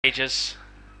Ages,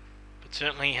 but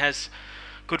certainly has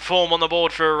good form on the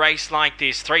board for a race like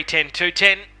this. 310,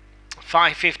 210,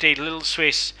 550, Little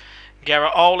Swiss.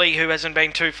 Garaoli, who hasn't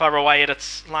been too far away at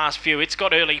its last few. It's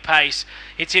got early pace.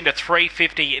 It's into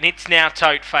 350 and it's now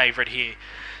tote favourite here.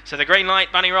 So the green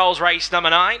light bunny rolls race number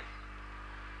 9.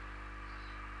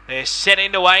 They're set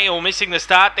away or missing the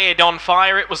start there. Don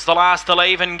Fire, it was the last to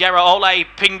leave, and Garaole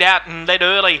pinged out and led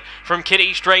early from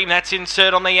Kitty's Dream. That's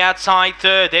Insert on the outside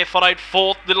third. There followed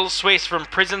fourth, Little Swiss from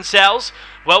Prison Cells.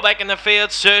 Well back in the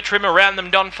field, Sir Trim around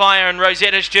them, Don Fire and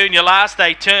Rosetta's Junior. Last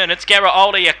they turn, it's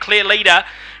Garaole, a clear leader.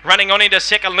 Running on into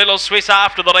second, Little Swiss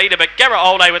after the leader, but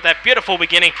Garaole with that beautiful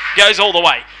beginning goes all the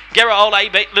way.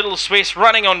 Garaole beat Little Swiss,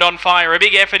 running on Don Fire, a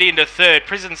big effort into third.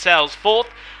 Prison Cells fourth.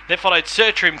 Then followed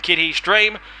Sir Trim, Kitty's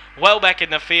Dream. Well back in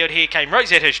the field, here came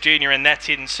Rosetta's Junior, and that's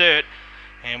Insert.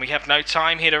 And we have no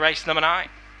time here to race number 9.